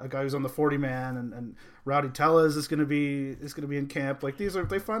guy who's on the 40 man, and Rowdy Tellez is going to be in camp. Like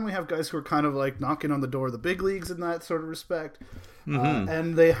they finally have guys who are kind of like knocking on the door of the big leagues in that sort of respect,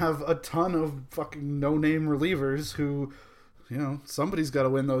 and they have a ton of fucking no name relievers who, somebody's got to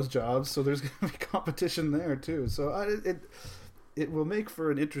win those jobs. So there's going to be competition there too. So it will make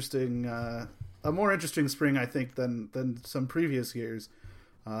for an interesting, a more interesting spring, I think, than some previous years.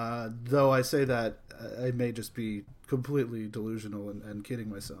 Though I say that I may just be completely delusional and kidding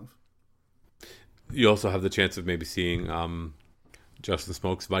myself. You also have the chance of maybe seeing Justin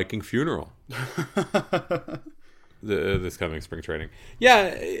Smoke's Viking funeral this coming spring training. Yeah,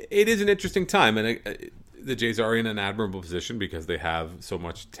 it is an interesting time, and the Jays are in an admirable position because they have so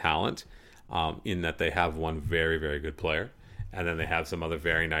much talent in that they have one very, very good player, and then they have some other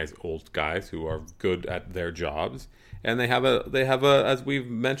very nice old guys who are good at their jobs. And they have a, as we've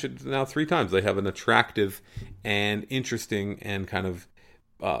mentioned now 3 times, they have an attractive and interesting and kind of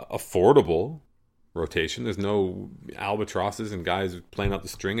affordable rotation. There's no albatrosses and guys playing out the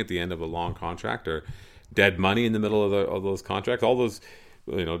string at the end of a long contract or dead money in the middle of those contracts. All those,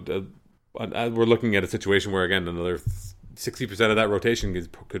 we're looking at a situation where, again, another 60% of that rotation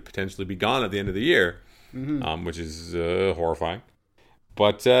could potentially be gone at the end of the year, which is horrifying.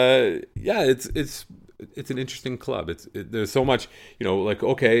 But it's an interesting club. There's so much,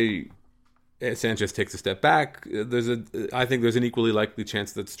 okay, Sanchez takes a step back. I think there's an equally likely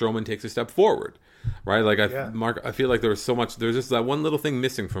chance that Stroman takes a step forward, right? Like I feel like there's just that one little thing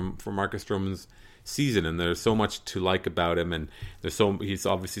missing from Marcus Stroman's season, and there's so much to like about him, and he's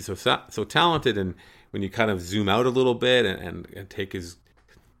obviously so talented. And when you kind of zoom out a little bit and take his,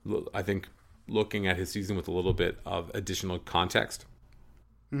 I think, looking at his season with a little bit of additional context.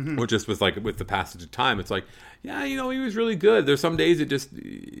 Or just with the passage of time, it's like, he was really good. There's some days you just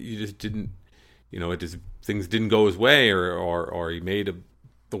didn't, things didn't go his way, or he made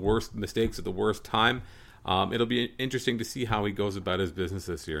the worst mistakes at the worst time. It'll be interesting to see how he goes about his business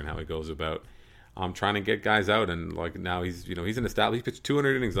this year and how he goes about trying to get guys out. And like now he's an established. He pitched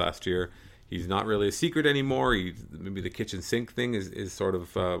 200 innings last year. He's not really a secret anymore. Maybe the kitchen sink thing is sort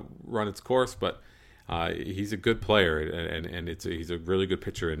of run its course, but. He's a good player, and he's a really good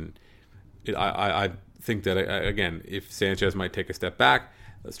pitcher. And I think that, again, if Sanchez might take a step back,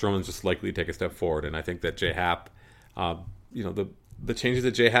 Stroman's just likely to take a step forward. And I think that J-Happ, the changes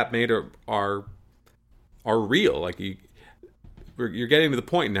that J-Happ made are real. Like you're getting to the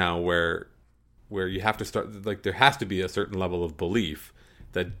point now where where you have to start, like, there has to be a certain level of belief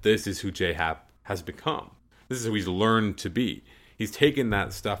that this is who J-Hap has become. This is who he's learned to be. He's taken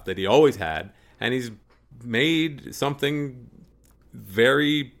that stuff that he always had, and he's made something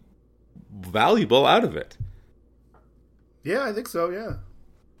very valuable out of it. Yeah, I think so, yeah.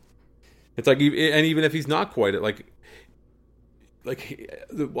 It's like, and even if he's not quite it, like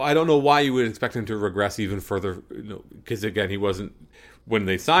I don't know why you would expect him to regress even further, because again, he wasn't, when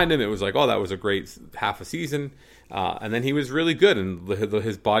they signed him, it was like, oh, that was a great half a season, and then he was really good, and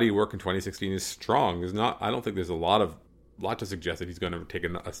his body work in 2016 is strong. I don't think there's a lot to suggest that he's going to take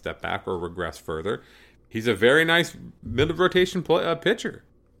a step back or regress further. He's a very nice middle rotation pitcher.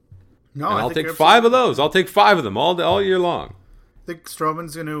 No, and I'll take 5 of those. I'll take 5 of them all year long. Think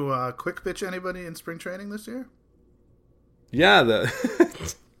Stroman's going to quick pitch anybody in spring training this year? Yeah,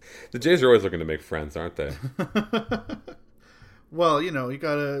 the Jays are always looking to make friends, aren't they? Well, you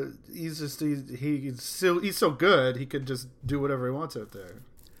gotta. He's so good. He could just do whatever he wants out there.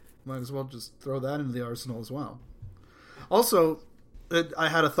 Might as well just throw that into the arsenal as well. Also, I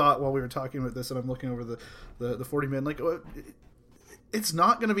had a thought while we were talking about this, and I'm looking over the 40 men. Like, it's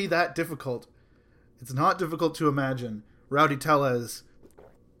not going to be that difficult. It's not difficult to imagine Rowdy Tellez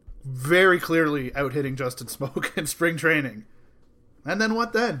very clearly out-hitting Justin Smoak in spring training. And then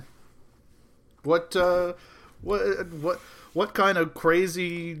what then? What kind of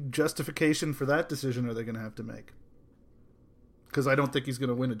crazy justification for that decision are they going to have to make? Because I don't think he's going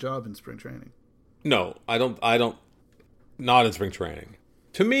to win a job in spring training. No, I don't. Not in spring training.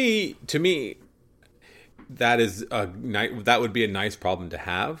 To me, that would be a nice problem to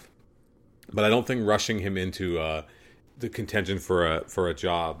have. But I don't think rushing him into the contention for a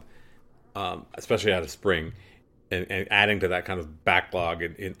job, especially out of spring, and adding to that kind of backlog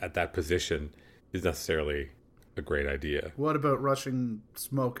at that position is necessarily a great idea. What about rushing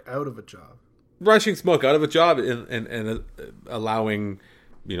Smoak out of a job? Rushing Smoak out of a job and allowing,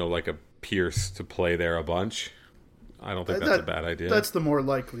 like a Pierce to play there a bunch. I don't think that's a bad idea. That's the more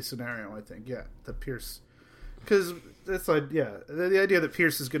likely scenario, I think. Yeah, the Pierce, because it's like, the idea that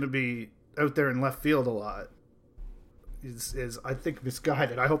Pierce is going to be out there in left field a lot is I think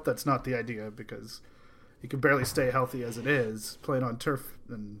misguided. I hope that's not the idea, because he can barely stay healthy as it is, playing on turf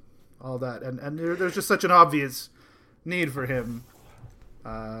and all that, and there's just such an obvious need for him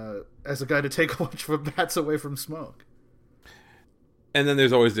as a guy to take a bunch of bats away from Smoak. And then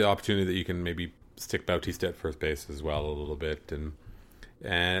there's always the opportunity that you can maybe stick Bautista at first base as well a little bit, and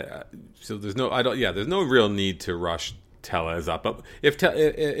so there's no real need to rush Tellez up. But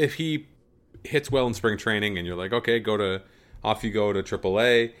if he hits well in spring training, and you're like, okay, off you go to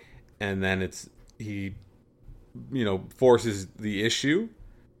AAA, and then he forces the issue,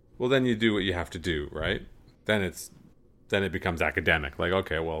 well, then you do what you have to do, right? Then it becomes academic. Like,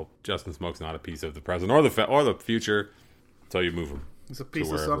 okay, well, Justin Smoak's not a piece of the present or the future, so you move him. He's a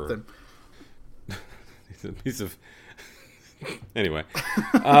piece of something. He's a piece of. Anyway.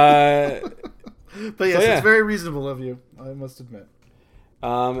 But yes, it's very reasonable of you, I must admit.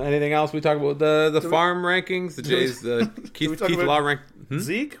 Anything else? We talk about the farm rankings, the Jays, the Keith Law rank.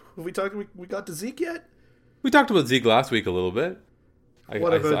 Zeke? Have we got to Zeke yet? We talked about Zeke last week a little bit.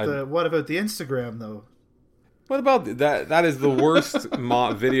 What about the Instagram though? What about that? That is the worst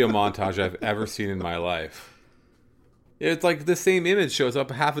video montage I've ever seen in my life. It's like the same image shows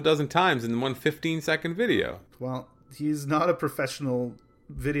up half a dozen times in one 15-second video. Well, he's not a professional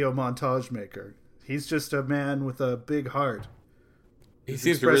video montage maker. He's just a man with a big heart. He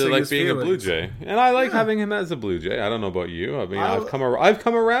seems to really like being a Blue Jay, and I like having him as a Blue Jay. I don't know about you. I mean, I've come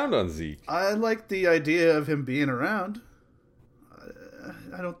around on Zeke. I like the idea of him being around.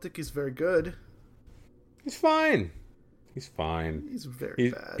 I don't think he's very good. He's fine. He's very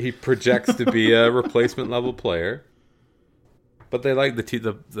bad. He projects to be a replacement level player. But they like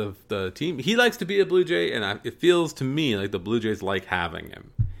the team. He likes to be a Blue Jay, and it feels to me like the Blue Jays like having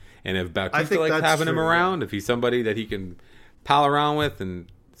him. And if Bautista likes having him around, if he's somebody that he can pal around with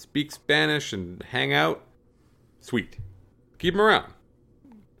and speak Spanish and hang out, sweet. Keep him around.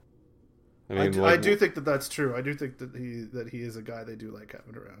 I do think that's true. I do think that he is a guy they do like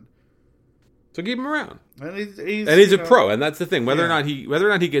having around. So keep him around. And he's a pro, and that's the thing. Whether or not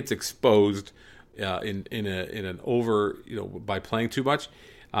he gets exposed in an over, by playing too much,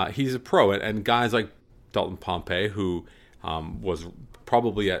 he's a pro, and guys like Dalton Pompey, who was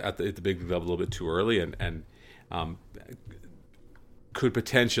probably at the big league level a little bit too early, and could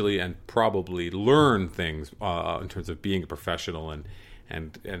potentially and probably learn things in terms of being a professional and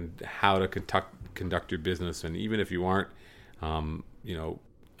how to conduct your business, and even if you aren't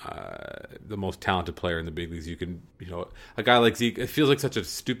the most talented player in the big leagues. You can, a guy like Zeke, it feels like such a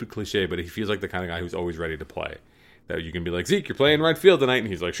stupid cliche, but he feels like the kind of guy who's always ready to play. That you can be like, Zeke, you're playing right field tonight, and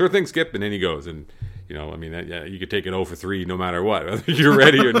he's like, sure thing, Skip, and then he goes, and you could take it 0 for 3 no matter what, whether you're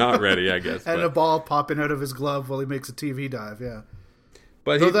ready or not ready, I guess. And a ball popping out of his glove while he makes a TV dive, yeah.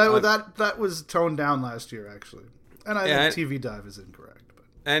 But that was toned down last year, actually, and I think TV dive is incorrect. But.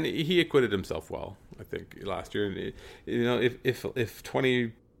 And he acquitted himself well, I think, last year. And if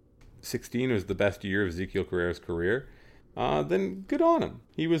 2016 was the best year of Ezekiel Carrero's career, then good on him.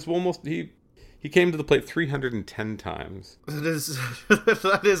 He was he came to the plate 310 times.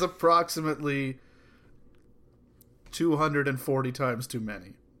 That is approximately 240 times too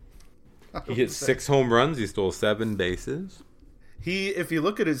many. He hit 6 home runs. He stole 7 bases. If you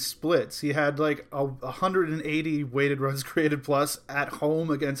look at his splits, he had like 180 weighted runs created plus at home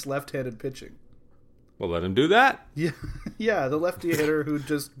against left-handed pitching. Well, let him do that. Yeah, the lefty hitter who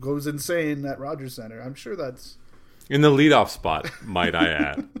just goes insane at Rogers Center. I'm sure that's in the leadoff spot, might I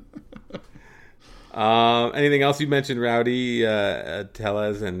add. Anything else? You mentioned Rowdy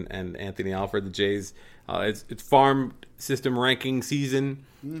Tellez and Anthony Alford, the Jays. It's farm system ranking season.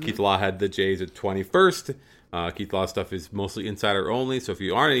 Mm-hmm. Keith Law had the Jays at 21st. Keith Law stuff is mostly insider only, so if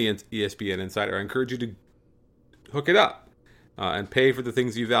you aren't an ESPN insider, I encourage you to hook it up and pay for the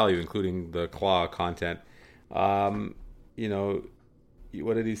things you value, including the Claw content. What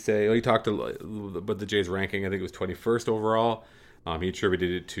did he say? He talked about the Jays ranking. I think it was 21st overall. He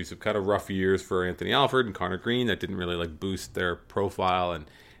attributed it to some kind of rough years for Anthony Alford and Connor Green that didn't really boost their profile, and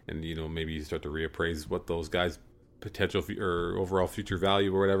maybe you start to reappraise what those guys' potential or overall future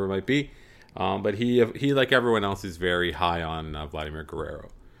value or whatever it might be. But he like everyone else is very high on Vladimir Guerrero,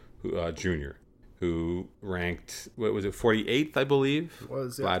 Jr., who ranked 48th, I believe.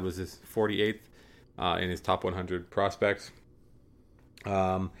 Vlad was his 48th in his top 100 prospects.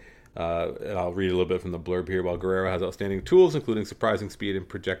 And I'll read a little bit from the blurb here. While Guerrero has outstanding tools, including surprising speed and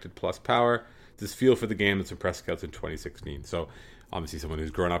projected plus power, this feel for the game that's impressed scouts in 2016. So obviously someone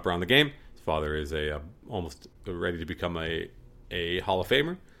who's grown up around the game. His father is almost ready to become a Hall of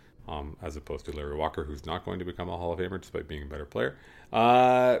Famer. As opposed to Larry Walker, who's not going to become a Hall of Famer despite being a better player.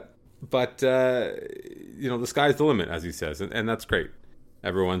 But the sky's the limit, as he says, and that's great.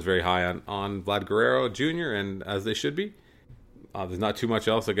 Everyone's very high on Vlad Guerrero Jr., and as they should be. There's not too much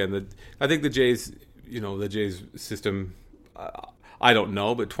else. Again, I think the Jays system, I don't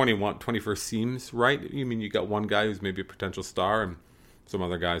know, but 21st seems right. You got one guy who's maybe a potential star and some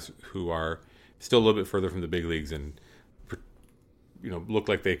other guys who are still a little bit further from the big leagues and look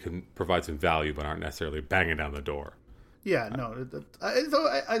like they can provide some value, but aren't necessarily banging down the door. Yeah, no. I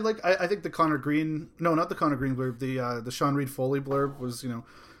think the Connor Green, no, not the Connor Green blurb, the Sean Reed Foley blurb was,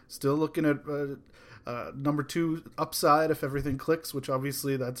 still looking at number 2 upside if everything clicks, which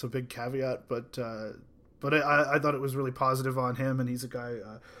obviously that's a big caveat, but I thought it was really positive on him, and he's a guy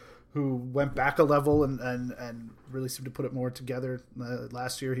who went back a level and really seemed to put it more together.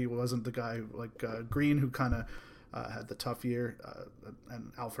 Last year he wasn't the guy like Green who kind of had the tough year,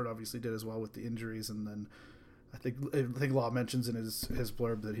 and Alfred obviously did as well with the injuries. And then I think Law mentions in his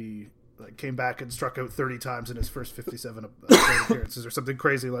blurb that he came back and struck out 30 times in his first 57 appearances or something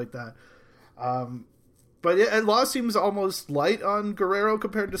crazy like that. But Law seems almost light on Guerrero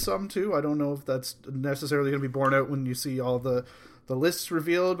compared to some too. I don't know if that's necessarily going to be borne out when you see all the lists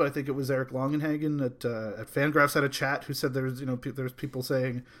revealed, but I think it was Eric Longenhagen at Fangraphs had a chat who said there's people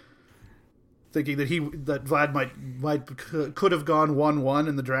thinking that Vlad could have gone 1-1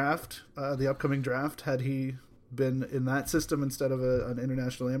 in the draft, the upcoming draft, had he been in that system instead of an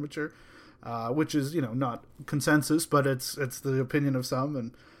international amateur, which is not consensus, but it's the opinion of some.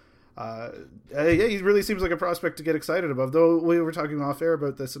 And he really seems like a prospect to get excited about. Though we were talking off air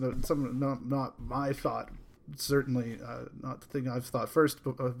about this, and not my thought, certainly not the thing I've thought first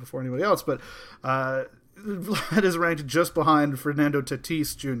before anybody else. But Vlad is ranked just behind Fernando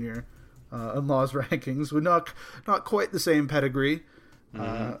Tatis Jr. On Law's rankings, with not quite the same pedigree,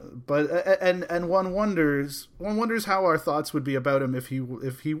 but one wonders how our thoughts would be about him if he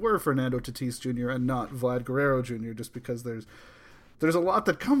were Fernando Tatis Jr. and not Vlad Guerrero Jr. Just because there's a lot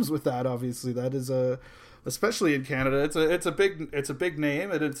that comes with that. Obviously, that is especially in Canada, it's a big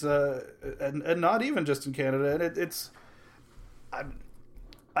name, and it's and not even just in Canada, and it's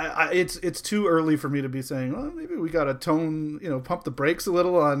too early for me to be saying, well, maybe we got to pump the brakes a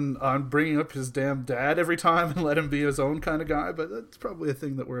little on bringing up his damn dad every time and let him be his own kind of guy. But that's probably a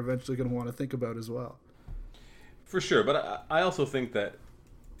thing that we're eventually going to want to think about as well. For sure. But I also think that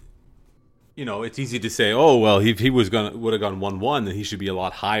it's easy to say, oh well, if he would have gone 1-1, then he should be a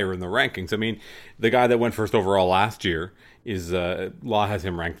lot higher in the rankings. I mean, the guy that went first overall last year is Law has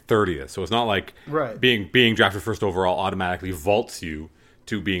him ranked 30th, so it's not like being drafted first overall automatically vaults you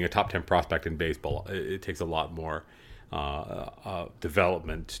to being a top 10 prospect in baseball. It takes a lot more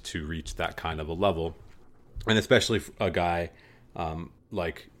development to reach that kind of a level, and especially a guy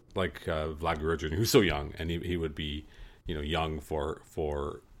like Vlad Guerrero, who's so young, and he would be young for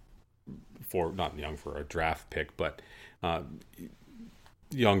not young for a draft pick, but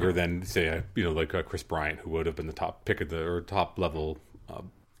younger than say Chris Bryant, who would have been the top pick top level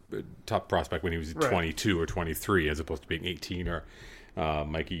top prospect when he was 22 or 23, as opposed to being 18, or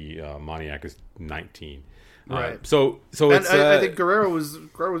Mikey Moniak is 19. Right. So it's, I think Guerrero was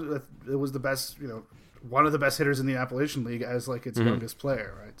the best, one of the best hitters in the Appalachian League as like its youngest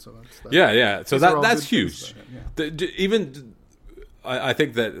player, right? So that's So that's huge. I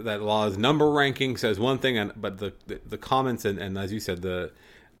think that Law's number ranking says one thing, but the comments and as you said, the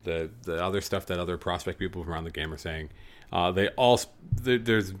other stuff that other prospect people from around the game are saying,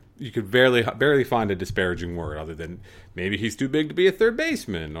 you could barely find a disparaging word other than maybe he's too big to be a third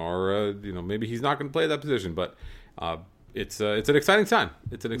baseman, or maybe he's not going to play that position. But it's an exciting time.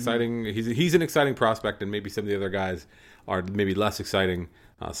 It's an exciting. He's an exciting prospect, and maybe some of the other guys are maybe less exciting,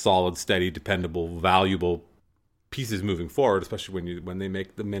 solid, steady, dependable, valuable pieces moving forward, especially when they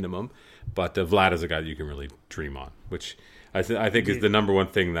make the minimum. But Vlad is a guy that you can really dream on, which I think is the number one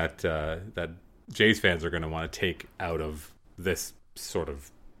thing that Jays fans are going to want to take out of this sort of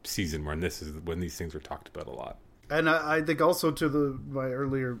season, when these things are talked about a lot. And I think also to my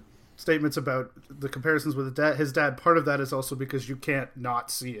earlier statements about the comparisons with his dad, part of that is also because you can't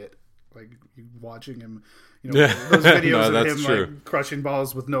not see it. Like watching him, those videos of him like crushing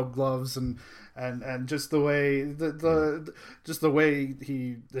balls with no gloves and just the way the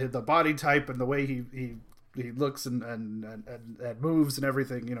body type and the way he looks and moves and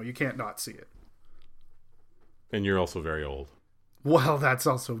everything, you can't not see it. And you're also very old. Well, that's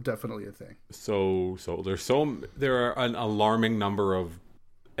also definitely a thing. So there are an alarming number of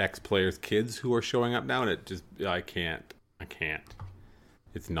ex-players' kids who are showing up now, and I can't.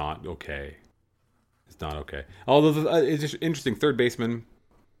 It's not okay. It's not okay. Although it's just interesting. Third baseman,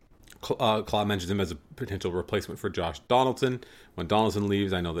 Claude mentions him as a potential replacement for Josh Donaldson. When Donaldson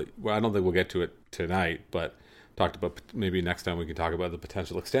leaves, I don't think we'll get to it tonight, but talked about maybe next time we can talk about the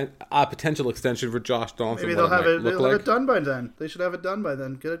potential extension for Josh Donaldson. Maybe they'll have it done by then. They should have it done by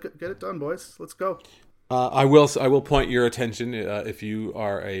then. Get it done, boys. Let's go. I will point your attention, if you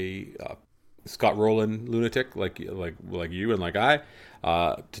are a Scott Rowland lunatic like you and like I,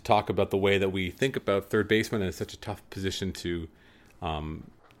 to talk about the way that we think about third baseman, and it's such a tough position to,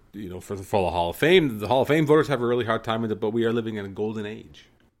 for the Hall of Fame. The Hall of Fame voters have a really hard time with it, but we are living in a golden age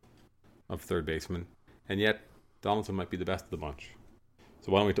of third baseman, and yet Donaldson might be the best of the bunch.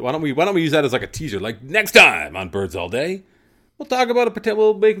 So why don't we use that as like a teaser? Like next time on Birds All Day, we'll talk about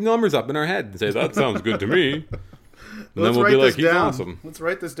we'll make numbers up in our head and say that sounds good to me. And then we'll be like, he's awesome. Let's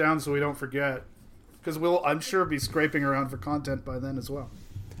write this down so we don't forget, because I'm sure be scraping around for content by then as well.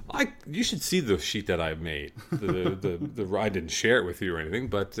 You should see the sheet that I made. I didn't share it with you or anything,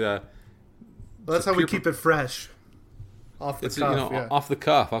 but that's how we keep it fresh. Off the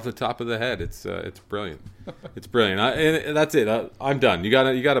cuff, off the top of the head. It's brilliant. It's brilliant. And that's it. I'm done. You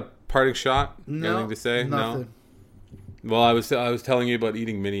got a parting shot? No, anything to say? Nothing. No. Well, I was telling you about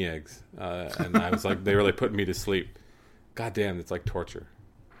eating mini eggs, and I was like, they really put me to sleep. God damn, it's like torture.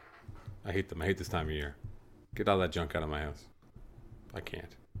 I hate them. I hate this time of year. Get all that junk out of my house. I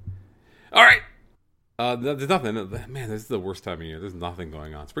can't. All right. There's nothing. Man, this is the worst time of year. There's nothing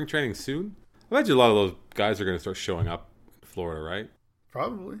going on. Spring training soon. I imagine a lot of those guys are going to start showing up in Florida, right?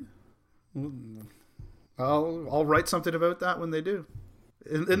 Probably. I'll write something about that when they do.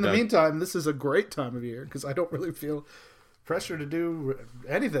 In the meantime, this is a great time of year because I don't really feel pressure to do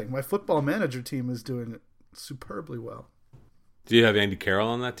anything. My football manager team is doing it superbly well. Do you have Andy Carroll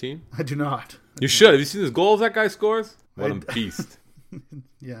on that team? I do not. You should. Have you seen his goals that guy scores? What a beast.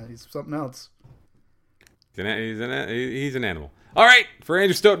 Yeah, he's something else. He's an animal. All right. For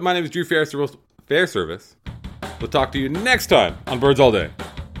Andrew Stoughton, my name is Drew Fairservice. We'll talk to you next time on Birds All Day.